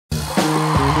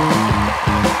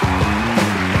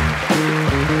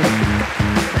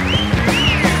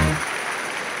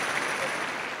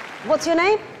What's your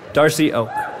name? Darcy Oak.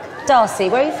 Darcy.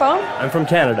 Where are you from? I'm from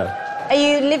Canada. Are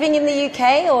you living in the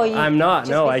UK or are you... I'm not,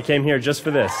 no. I came here just for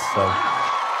this, so...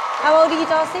 How old are you,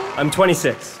 Darcy? I'm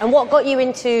 26. And what got you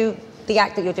into the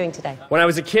act that you're doing today? When I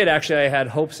was a kid, actually, I had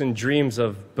hopes and dreams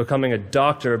of becoming a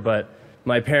doctor, but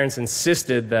my parents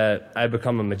insisted that I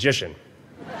become a magician.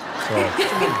 So,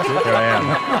 here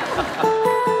I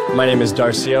am. My name is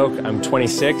Darcy Oak. I'm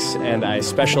 26, and I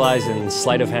specialize in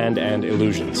sleight of hand and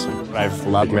illusions. I've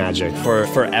loved magic for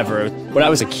forever. When I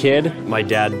was a kid, my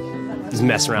dad was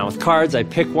messing around with cards. I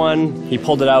picked one, he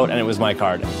pulled it out, and it was my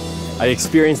card. I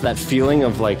experienced that feeling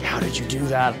of like, how did you do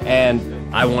that?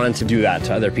 And I wanted to do that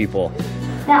to other people.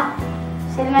 Now,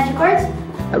 say the magic words.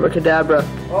 Abracadabra.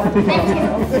 Thank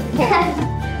you.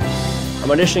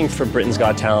 I'm auditioning for Britain's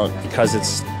Got Talent because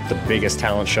it's the biggest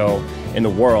talent show in the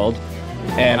world,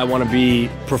 and I want to be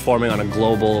performing on a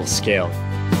global scale.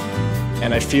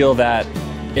 And I feel that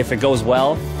if it goes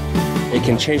well, it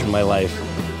can change my life.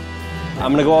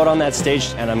 I'm going to go out on that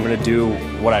stage and I'm going to do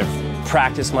what I've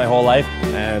practiced my whole life,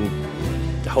 and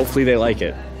hopefully they like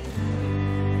it.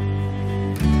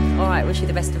 All right, wish you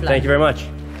the best of luck. Thank you very much.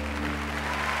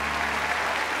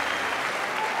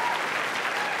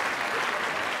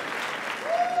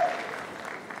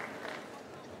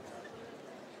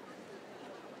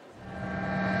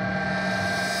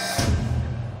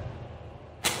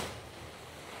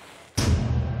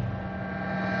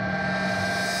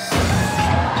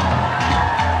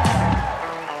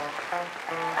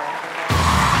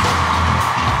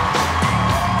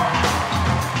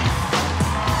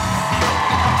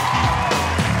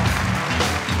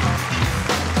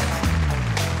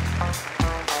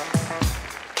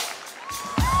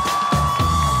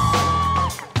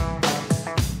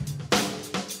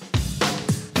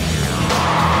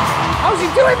 How's he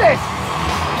doing this?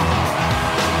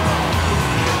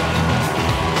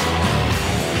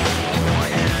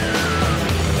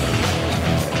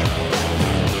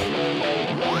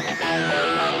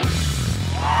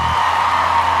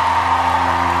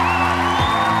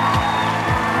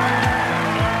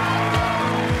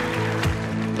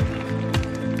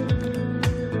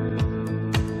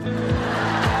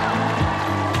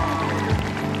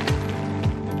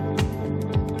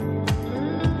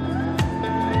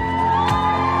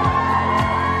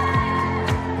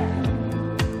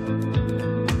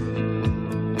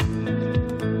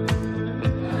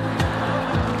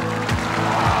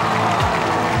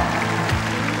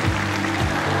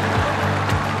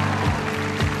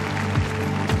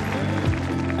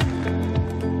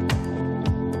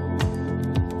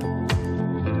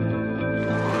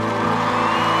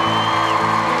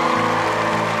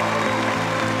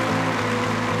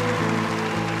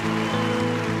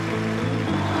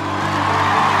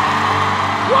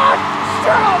 What?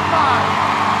 Shut up, man!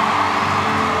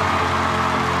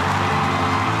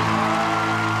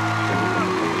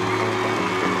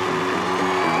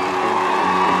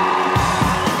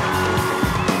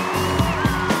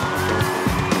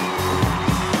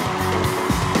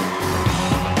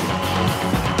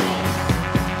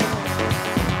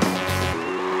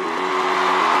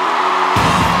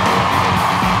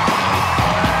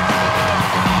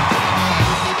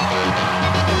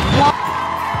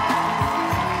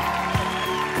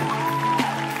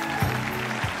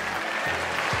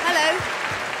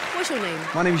 What's your name?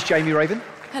 My name is Jamie Raven.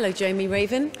 Hello, Jamie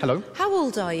Raven. Hello. How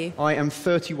old are you? I am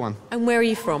 31. And where are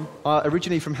you from?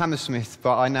 Originally from Hammersmith,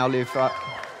 but I now live,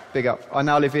 big up, I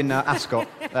now live in Ascot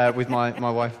with my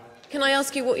wife. Can I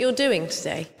ask you what you're doing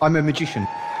today? I'm a magician.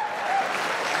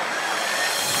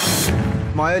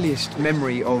 My earliest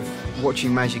memory of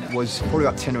watching magic was probably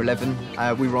about 10 or 11.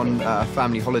 We were on a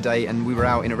family holiday and we were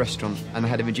out in a restaurant and I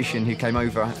had a magician who came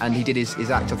over and he did his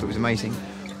act. I thought it was amazing.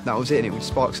 That was it, and it would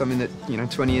spark something that,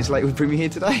 20 years later would bring me here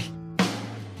today.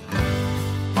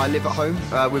 I live at home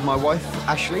with my wife,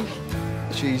 Ashley.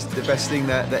 She's the best thing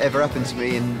that ever happened to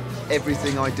me, and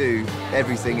everything I do,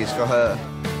 everything is for her.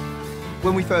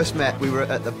 When we first met, we were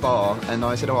at the bar, and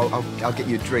I said, I'll get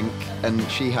you a drink, and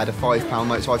she had a £5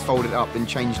 note, so I folded it up and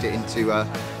changed it into a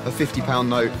 £50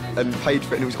 note and paid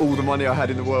for it, and it was all the money I had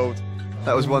in the world.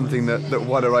 That was one thing that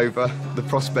won her over, the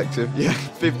prospect of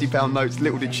 £50 notes.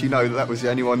 Little did she know that was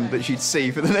the only one that she'd see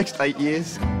for the next 8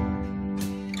 years.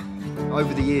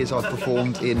 Over the years, I've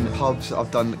performed in pubs,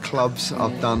 I've done clubs,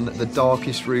 I've done the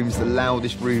darkest rooms, the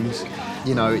loudest rooms.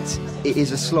 It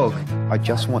is a slog. I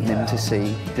just want them to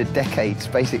see the decades,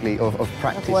 basically, of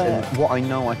practice and what I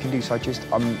know I can do. So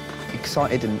I'm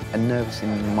excited and nervous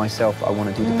in myself. I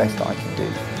want to do the best that I can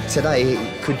do. Today,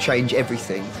 it could change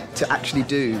everything. To actually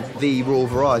do the raw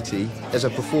variety as a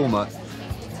performer,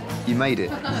 you made it.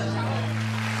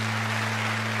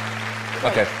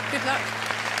 Okay. Good luck.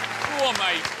 Go on,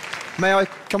 mate. May I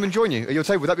come and join you at your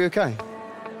table? Would that be okay?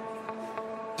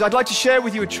 I'd like to share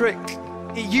with you a trick.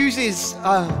 It uses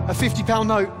a £50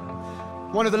 note,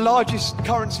 one of the largest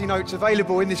currency notes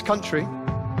available in this country.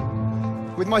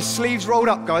 With my sleeves rolled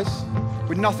up, guys,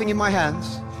 with nothing in my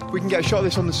hands, we can get a shot of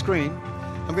this on the screen.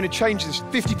 I'm going to change this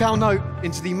 £50 note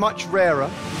into the much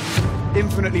rarer,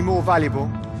 infinitely more valuable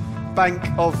Bank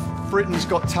of Britain's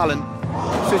Got Talent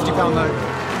 £50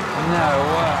 note. No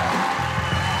way.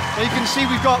 Now you can see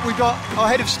we've got our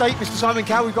head of state, Mr. Simon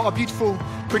Cowell. We've got our beautiful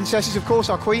princesses, of course,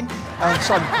 our queen.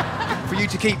 Son, for you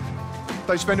to keep.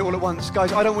 Don't spend it all at once.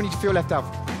 Guys, I don't want you to feel left out.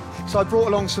 So I brought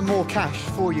along some more cash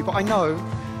for you, but I know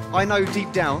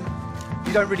deep down,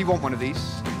 you don't really want one of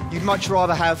these. You'd much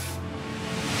rather have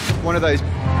one of those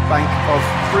Bank of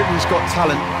Britain's Got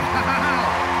Talent.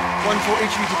 One for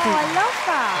each of you to keep. Oh, I love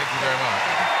that. Thank you very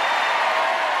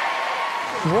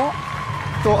much. What?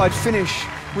 Thought I'd finish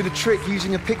with a trick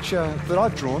using a picture that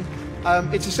I've drawn.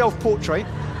 It's a self-portrait.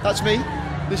 That's me.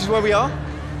 This is where we are.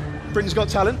 Britain's Got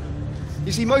Talent.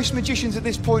 You see, most magicians at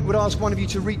this point would ask one of you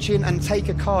to reach in and take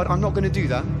a card. I'm not going to do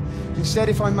that. Instead,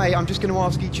 if I may, I'm just going to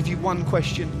ask each of you one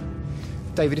question.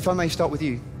 David, if I may start with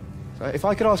you. So if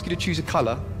I could ask you to choose a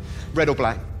colour, red or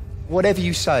black, whatever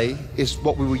you say is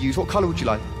what we will use. What colour would you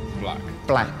like? Black.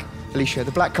 Black. Alicia,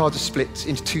 the black cards are split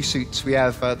into two suits. We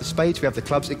have the spades, we have the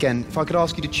clubs. Again, if I could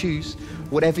ask you to choose,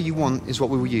 whatever you want is what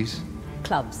we will use.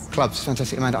 Clubs. Clubs,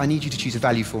 fantastic. Amanda, I need you to choose a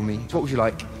value for me. What would you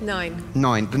like? 9.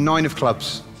 9. The 9 of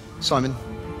clubs. Simon,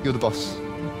 you're the boss.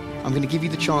 I'm going to give you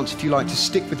the chance, if you like, to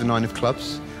stick with the 9 of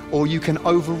clubs, or you can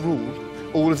overrule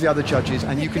all of the other judges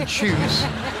and you can choose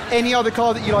any other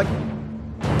card that you like.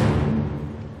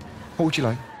 What would you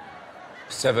like?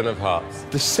 7 of hearts.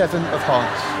 The 7 of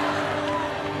hearts.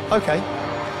 Okay.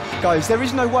 Guys, there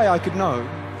is no way I could know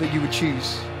that you would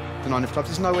choose the 9 of clubs.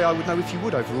 There's no way I would know if you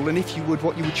would overrule, and if you would,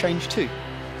 what you would change to.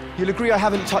 You'll agree I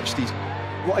haven't touched these.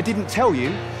 What I didn't tell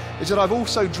you is that I've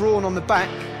also drawn on the back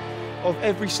of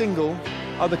every single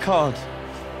other card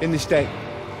in this deck.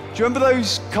 Do you remember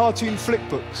those cartoon flick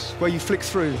books where you flick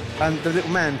through and the little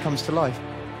man comes to life?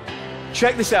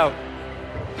 Check this out.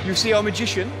 You see our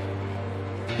magician.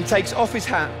 He takes off his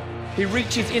hat. He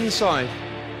reaches inside.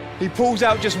 He pulls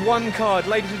out just one card,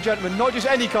 ladies and gentlemen. Not just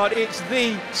any card, it's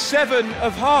the 7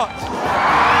 of hearts.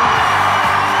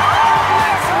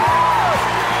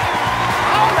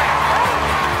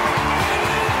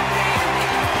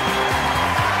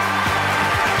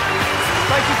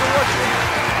 Thank you for watching.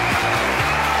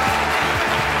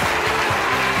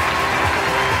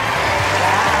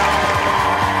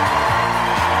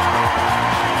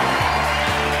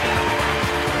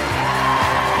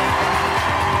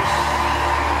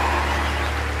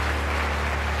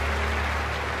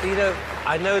 You know,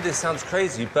 I know this sounds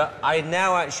crazy, but I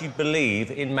now actually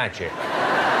believe in magic.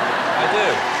 I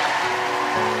do.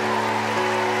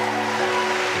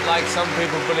 Like some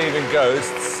people believe in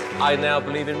ghosts, I now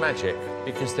believe in magic,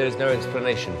 because there's no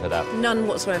explanation for that. None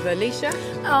whatsoever. Alicia?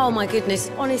 Oh, my goodness.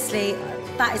 Honestly,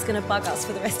 that is going to bug us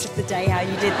for the rest of the day, how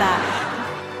you did that.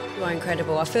 You are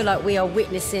incredible. I feel like we are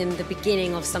witnessing the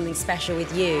beginning of something special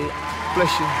with you.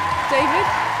 Bless you. David?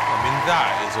 I mean,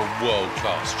 that is a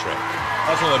world-class trick.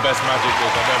 That's one of the best magic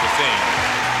tricks I've ever seen.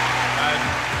 And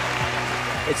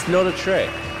It's not a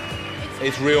trick.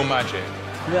 it's real magic.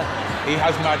 Yeah. He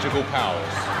has magical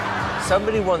powers.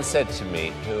 Somebody once said to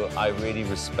me, who I really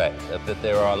respect, that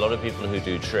there are a lot of people who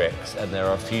do tricks and there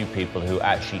are a few people who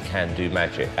actually can do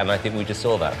magic. And I think we just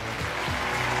saw that.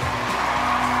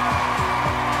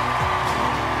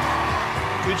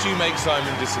 Could you make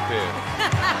Simon disappear?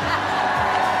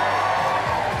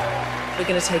 We're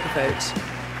going to take a vote.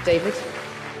 David?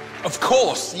 Of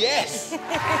course, yes! It's a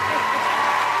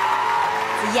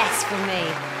yes from me.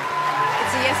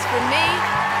 It's a yes from me.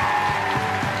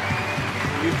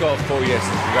 You've got 4 yeses.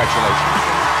 Congratulations.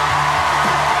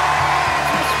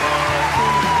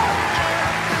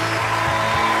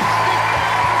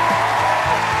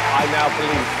 I now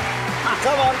believe.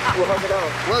 Come on. We'll hug it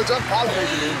out. Well done, pal.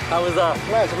 How was that?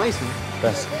 Yeah, it's amazing.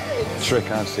 Best trick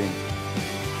I've seen.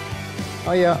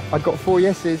 Oh yeah, I got 4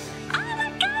 yeses. Oh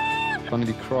my God! I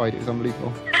nearly cried. It was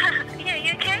unbelievable. Yeah,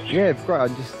 you okay? Yeah, it's great.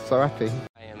 I'm just so happy.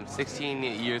 I am 16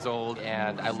 years old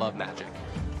and I love magic.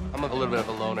 I'm a little bit of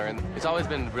a loner and it's always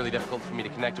been really difficult for me to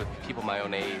connect with people my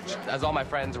own age. As all my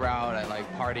friends were out at like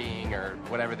partying or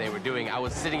whatever they were doing, I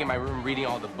was sitting in my room reading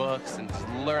all the books and just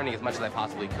learning as much as I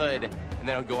possibly could, and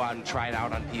then I'd go out and try it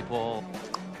out on people.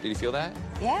 Did you feel that?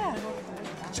 Yeah.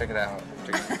 Check it out.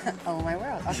 Oh my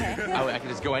world. Okay. I could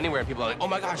just go anywhere and people are like, oh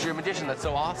my gosh, you're a magician, that's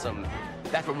so awesome.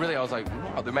 That's what really I was like,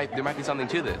 wow, there might be something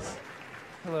to this.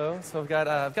 Hello. So I've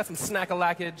got some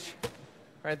snack-a-lackage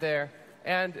right there.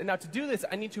 And now to do this,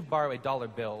 I need to borrow a dollar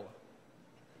bill.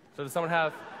 So does someone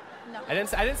have? No. I didn't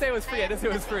say it was free. I didn't say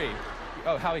it was free.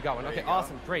 Oh, Howie got one. Okay,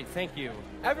 awesome. Great. Thank you.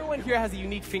 Everyone here has a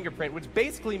unique fingerprint, which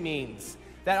basically means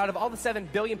that out of all the 7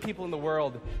 billion people in the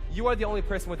world, you are the only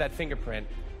person with that fingerprint.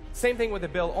 Same thing with the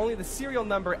bill. Only the serial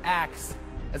number acts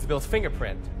as the bill's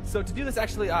fingerprint. So to do this,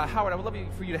 actually, Howard, I would love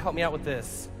for you to help me out with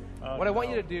this. What I want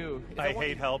you to do is I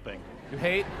hate helping. You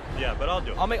hate? Yeah, but I'll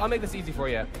do it. I'll make this easy for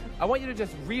you. I want you to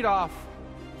just read off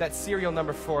that serial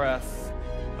number for us.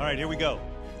 All right, here we go.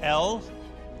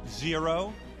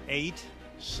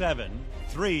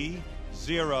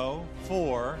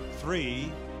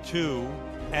 L08730432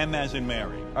 M as in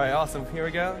Mary. All right, awesome. Here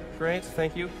we go. Great,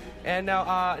 thank you. And now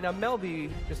Melby,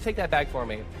 just take that bag for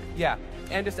me. Yeah,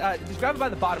 and just grab it by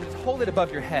the bottom. Just hold it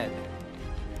above your head.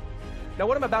 Now,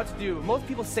 what I'm about to do, most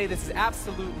people say this is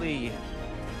absolutely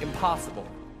impossible.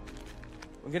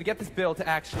 I'm gonna get this bill to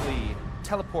actually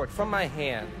teleport from my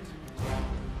hand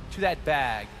to that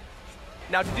bag.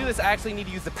 Now, to do this, I actually need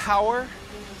to use the power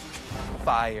of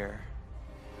fire.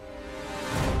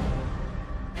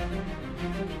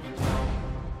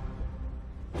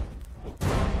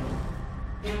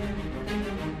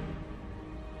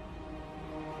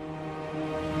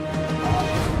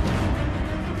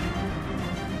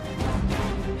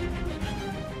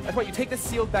 I just want you to take this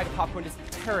sealed bag of popcorn, just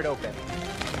tear it open.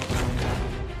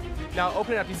 Now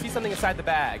open it up. Do you see something inside the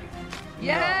bag?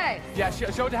 Yes! Yeah,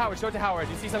 show it to Howard. Show it to Howard.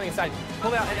 Do you see something inside?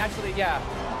 Pull it out and actually, yeah.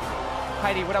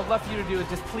 Heidi, what I'd love for you to do is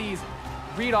just please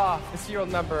read off the serial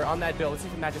number on that bill. Let's see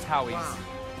if it matches Howie's.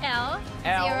 L,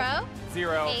 L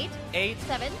 0, 8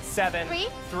 7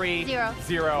 3 0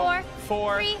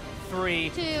 4 3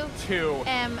 2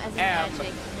 M as in M.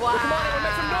 magic. Wow. Well, come on, everyone,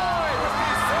 make some noise! Let's do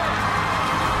this.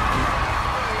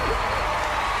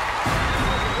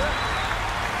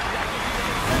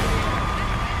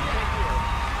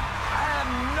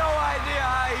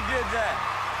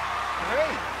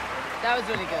 That was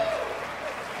really good.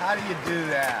 How do you do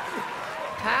that?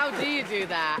 How do you do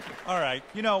that? All right.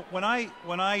 You know, when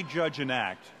I judge an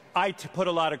act, I put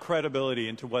a lot of credibility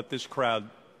into what this crowd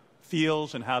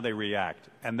feels and how they react.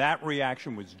 And that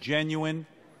reaction was genuine.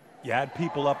 You had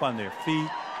people up on their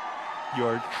feet.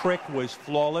 Your trick was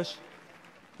flawless.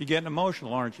 You're getting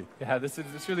emotional, aren't you? Yeah, this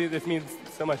means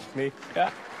so much to me. Yeah.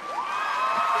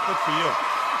 Good for you.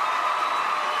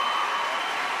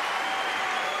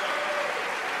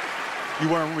 You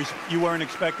weren't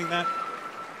expecting that?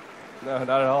 No,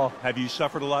 not at all. Have you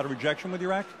suffered a lot of rejection with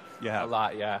your act? You have. A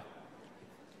lot, yeah.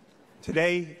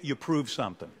 Today, you proved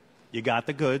something. You got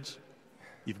the goods.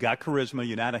 You've got charisma.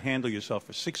 You know how to handle yourself.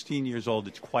 For 16 years old,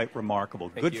 it's quite remarkable.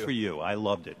 Good for you. I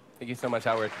loved it. Thank you so much,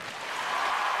 Howard.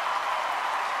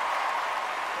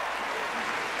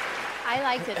 I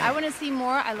liked it. I want to see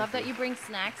more. I love that you bring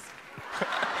snacks.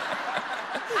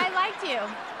 I liked you.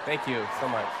 Thank you so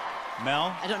much.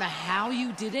 Mel? I don't know how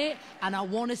you did it, and I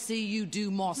want to see you do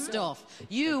more stuff.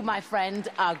 You, my friend,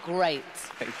 are great.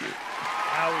 Thank you.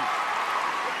 Howie.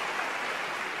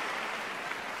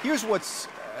 Here's what's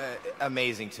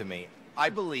amazing to me. I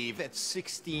believe at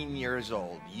 16 years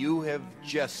old, you have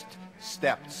just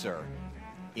stepped, sir,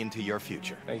 into your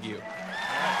future. Thank you. Okay.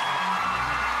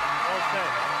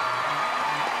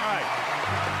 All right.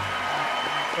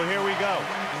 So here we go.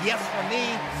 Yes for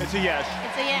me. It's a yes.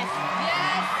 It's a yes. Yes!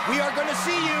 We are going to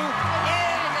see you in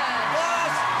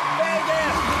Las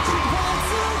Vegas.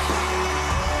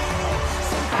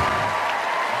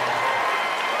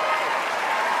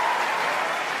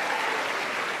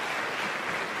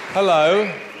 Hello.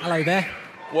 Hello there.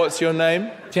 What's your name?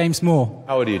 James Moore.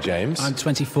 How old are you, James? I'm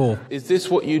 24. Is this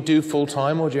what you do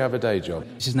full-time, or do you have a day job?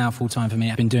 This is now full-time for me.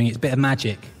 I've been doing it. It's a bit of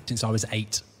magic since I was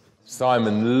 8.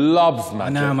 Simon loves magic. I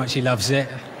know how much he loves it.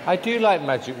 I do like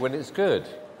magic when it's good.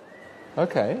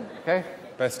 Okay. Okay.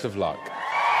 Best of luck.